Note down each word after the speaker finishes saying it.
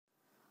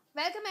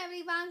Welcome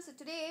everyone. So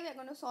today we're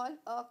going to solve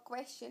a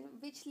question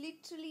which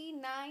literally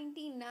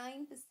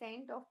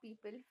 99% of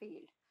people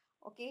failed.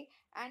 Okay,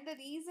 and the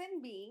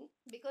reason being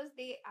because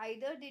they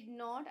either did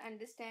not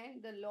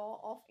understand the law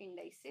of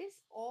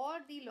indices or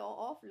the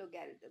law of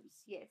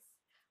logarithms. Yes,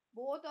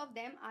 both of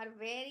them are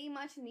very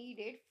much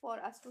needed for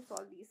us to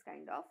solve these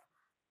kind of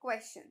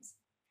questions.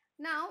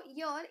 Now,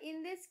 here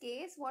in this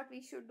case, what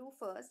we should do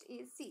first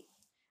is see,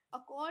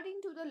 according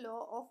to the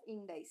law of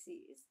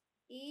indices,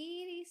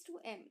 a raised to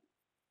m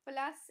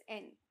plus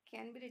n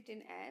can be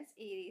written as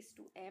a raised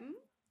to m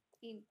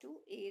into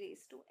a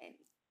raised to n.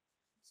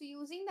 So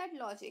using that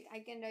logic, I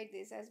can write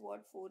this as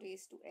what 4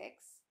 raised to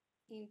x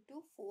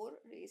into 4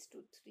 raised to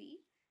 3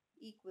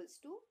 equals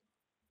to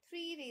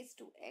 3 raised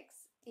to x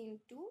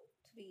into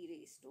 3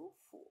 raised to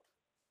 4.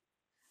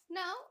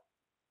 Now,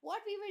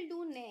 what we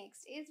will do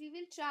next is we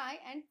will try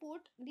and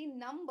put the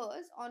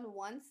numbers on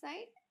one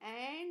side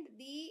and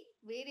the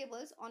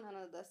variables on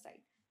another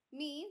side.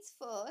 Means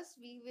first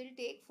we will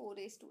take 4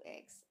 raised to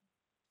x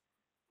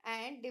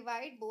and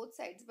divide both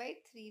sides by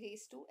 3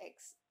 raised to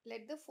x.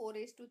 Let the 4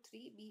 raised to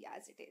 3 be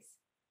as it is.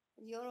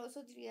 Here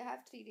also we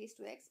have 3 raised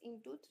to x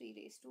into 3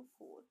 raised to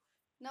 4.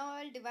 Now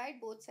I will divide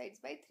both sides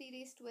by 3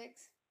 raised to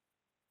x.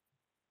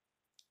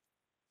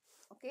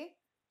 Okay.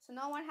 So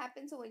now what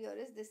happens over here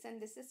is this and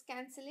this is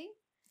cancelling.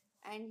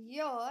 And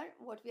here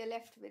what we are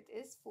left with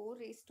is 4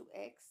 raised to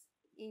x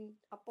in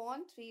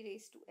upon 3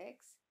 raised to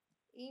x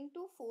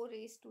into 4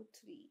 raised to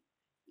 3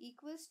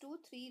 equals to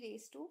 3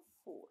 raised to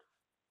 4.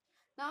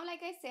 Now,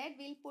 like I said,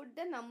 we'll put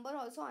the number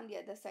also on the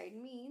other side.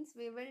 Means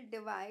we will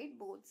divide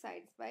both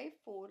sides by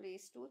 4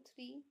 raised to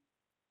 3.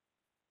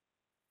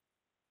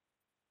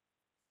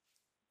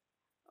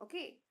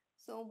 Okay.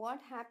 So, what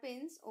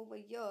happens over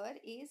here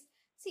is,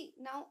 see,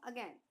 now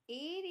again,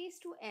 a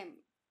raised to m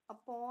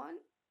upon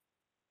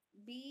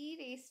b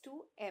raised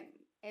to m.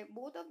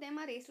 Both of them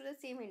are raised to the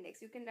same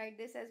index. You can write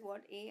this as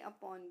what? A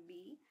upon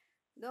b,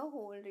 the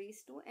whole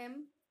raised to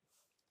m.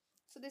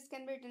 So, this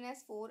can be written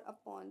as 4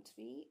 upon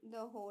 3, the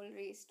whole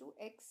raised to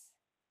x.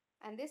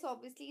 And this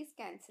obviously is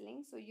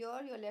cancelling. So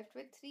here you're left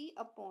with 3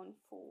 upon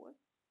 4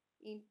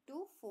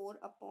 into 4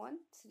 upon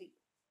 3.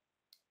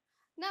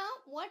 Now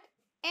what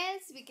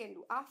else we can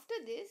do? After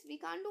this we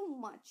can't do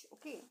much,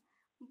 okay?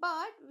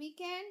 But we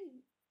can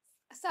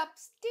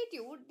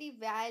substitute the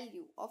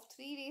value of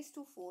 3 raised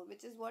to 4,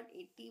 which is what,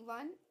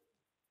 81,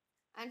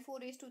 and 4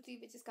 raised to 3,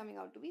 which is coming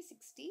out to be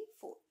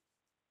 64.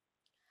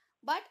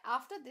 But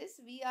after this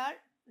we are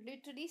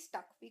literally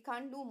stuck. We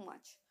can't do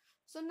much.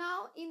 So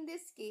now in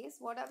this case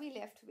what are we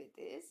left with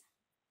is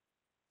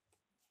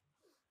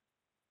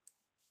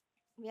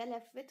we are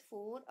left with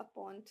 4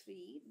 upon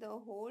 3, the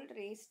whole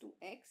raised to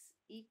x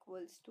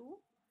equals to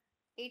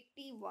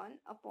 81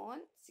 upon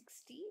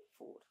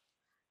 64.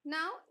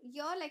 Now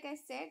here, like I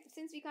said,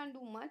 since we can't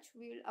do much,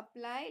 we will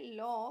apply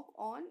log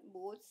on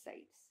both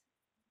sides.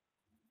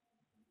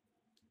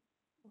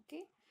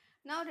 Okay.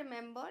 Now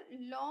remember,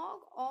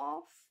 log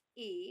of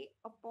a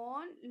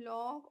upon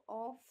log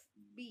of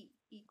b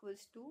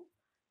equals to,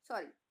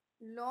 sorry,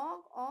 log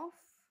of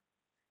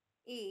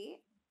a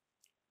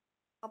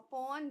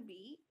upon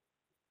b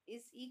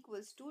is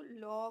equals to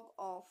log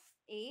of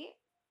a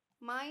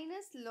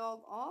minus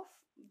log of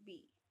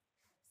b.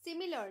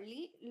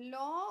 Similarly,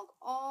 log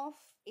of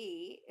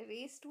a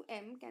raised to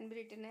m can be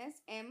written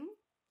as m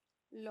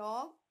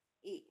log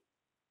a.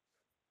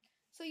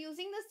 So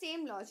using the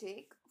same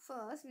logic,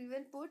 first we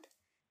will put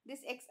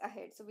this x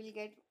ahead. So we'll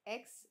get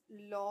x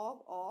log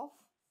of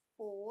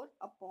 4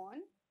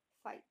 upon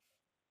 5.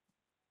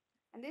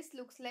 And this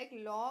looks like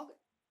log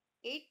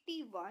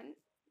 81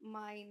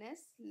 minus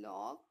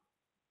log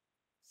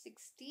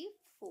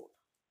 64.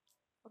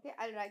 Okay,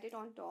 I'll write it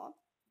on top.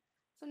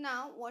 So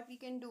now what we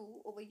can do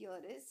over here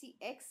is, see,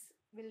 x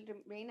will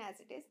remain as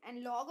it is,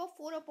 and log of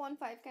 4 upon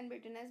 5 can be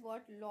written as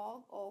what?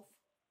 Log of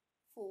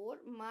 4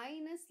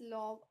 minus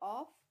log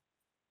of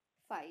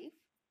 5.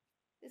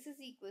 This is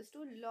equals to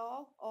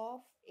log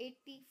of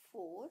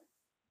 84.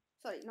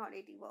 Sorry, not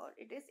 84.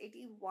 It is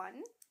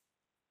 81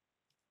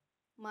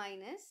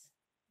 minus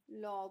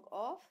log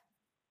of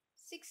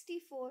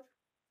 64.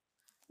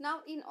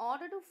 Now, in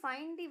order to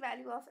find the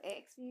value of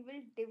x, we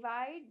will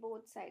divide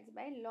both sides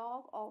by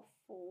log of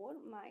 4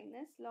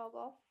 minus log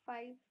of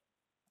 5.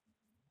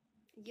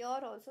 Here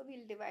also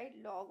we'll divide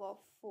log of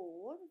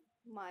 4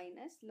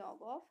 minus log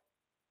of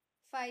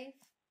 5.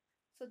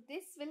 So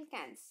this will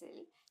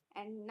cancel,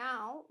 and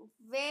now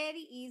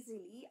very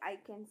easily I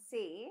can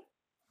say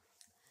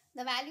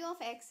the value of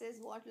x is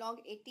what? Log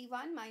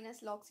 81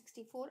 minus log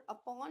 64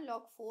 upon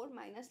log 4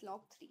 minus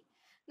log 3.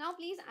 Now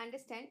please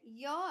understand,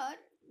 here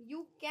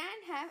you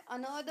can have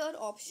another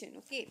option,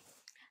 okay?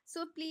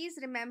 So please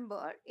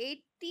remember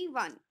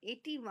 81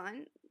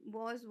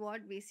 was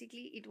what?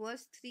 Basically it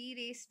was 3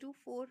 raised to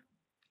 4.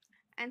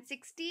 And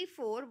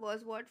 64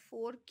 was what?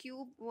 4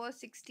 cube was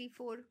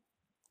 64.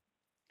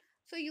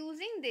 So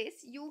using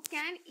this, you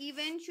can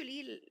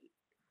eventually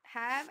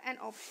have an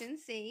option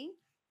saying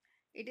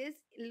it is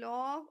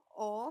log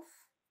of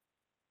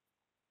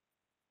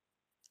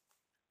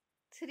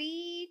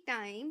 3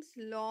 times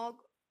log,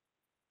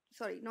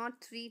 sorry,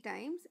 not 3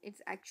 times,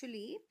 it's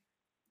actually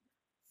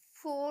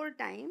 4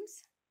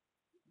 times,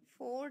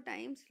 4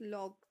 times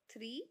log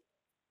 3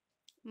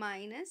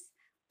 minus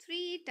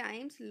 3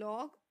 times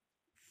log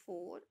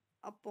 4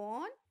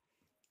 upon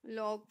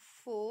log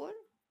 4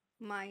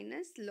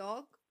 minus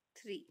log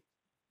 3.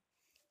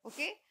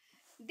 Okay,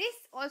 this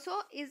also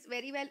is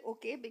very well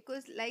okay,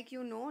 because like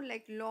you know,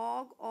 like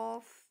log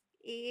of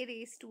a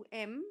raised to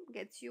m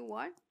gets you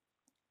what?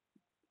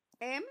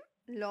 M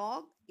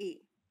log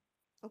a.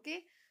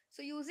 Okay,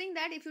 so using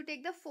that, if you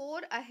take the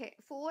 4 ahead,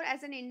 4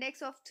 as an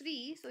index of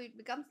 3, so it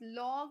becomes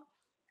log,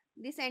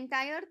 this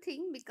entire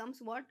thing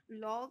becomes what?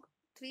 Log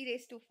 3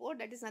 raised to 4,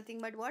 that is nothing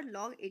but what?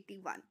 Log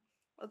 81.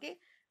 Okay,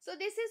 so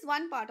this is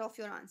one part of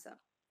your answer.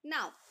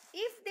 Now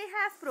if they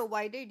have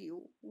provided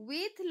you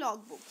with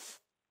logbook,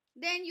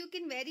 then you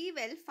can very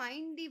well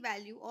find the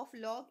value of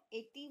log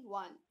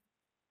 81,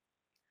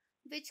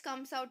 which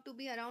comes out to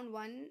be around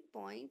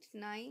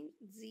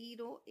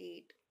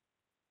 1.908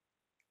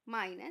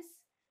 minus,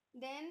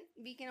 then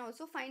we can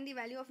also find the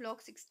value of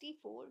log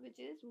 64, which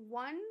is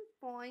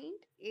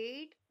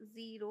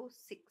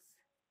 1.806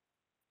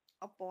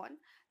 upon.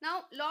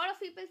 Now lot of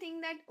people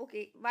think that,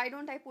 okay, why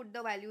don't I put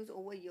the values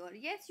over here?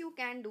 Yes, you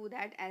can do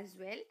that as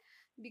well,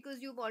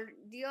 because you've already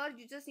there,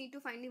 you just need to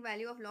find the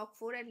value of log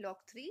 4 and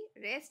log 3.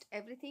 Rest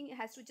everything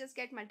has to just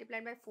get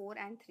multiplied by 4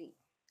 and 3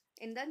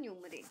 in the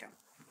numerator.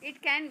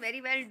 It can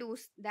very well do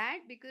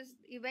that, because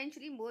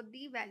eventually both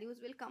the values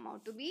will come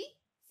out to be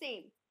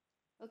same.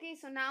 Okay,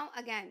 so now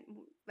again,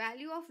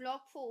 value of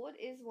log 4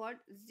 is what?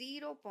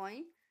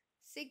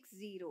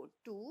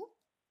 0.602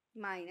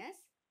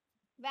 minus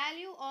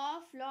value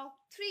of log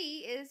 3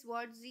 is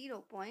what?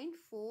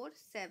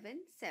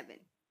 0.477.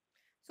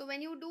 So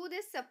when you do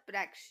this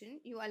subtraction,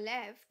 you are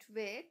left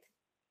with,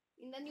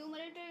 in the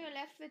numerator you are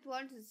left with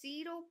what?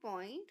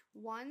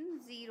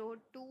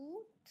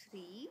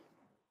 0.1023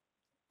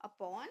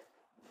 upon,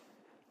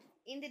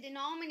 in the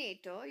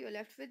denominator you are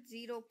left with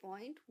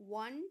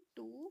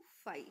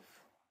 0.125.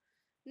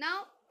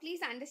 Now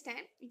please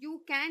understand,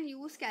 you can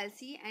use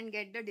calci and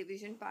get the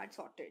division part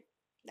sorted.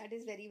 That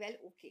is very well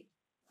okay.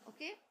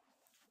 Okay,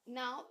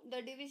 now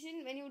the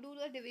division, when you do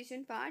the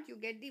division part, you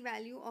get the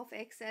value of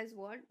x as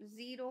what?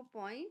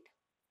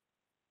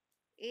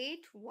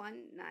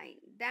 0.819.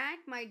 That,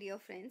 my dear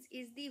friends,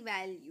 is the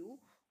value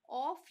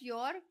of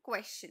your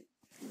question.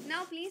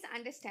 Now please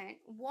understand,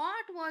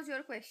 what was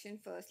your question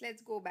first?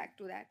 Let's go back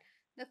to that.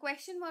 The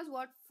question was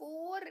what?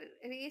 4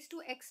 raised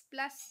to x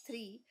plus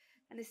 3,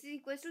 and this is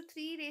equals to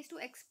 3 raised to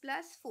x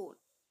plus 4.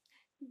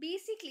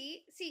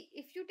 Basically, see,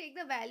 if you take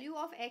the value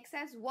of x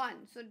as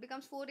 1, so it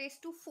becomes 4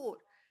 raised to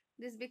 4.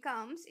 This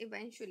becomes,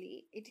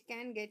 eventually it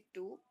can get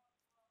to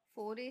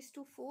 4 raised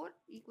to 4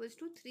 equals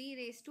to 3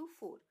 raised to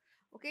 4.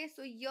 Okay,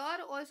 so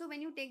here also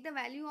when you take the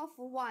value of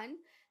 1,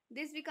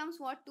 this becomes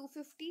what?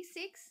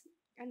 256,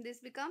 and this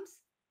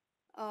becomes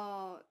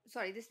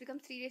sorry, this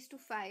becomes 3 raised to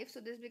 5, so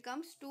this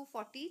becomes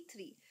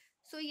 243.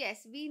 So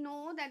yes, we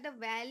know that the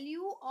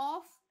value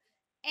of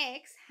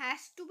x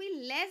has to be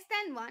less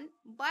than 1,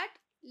 but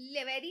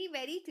very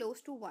very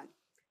close to 1.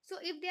 So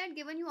if they had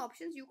given you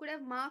options, you could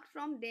have marked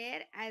from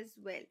there as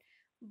well.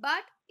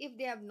 But if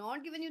they have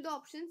not given you the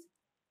options,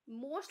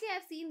 mostly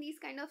I've seen these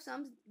kind of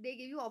sums, they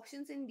give you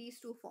options in these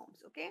two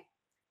forms. Okay,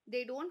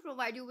 they don't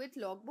provide you with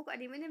logbook,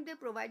 and even if they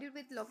provide you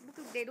with logbook,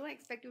 they don't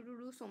expect you to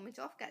do so much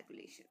of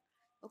calculation.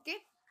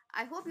 Okay,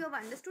 I hope you have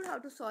understood how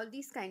to solve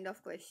these kind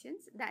of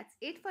questions. That's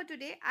it for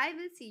today. I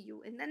will see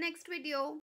you in the next video.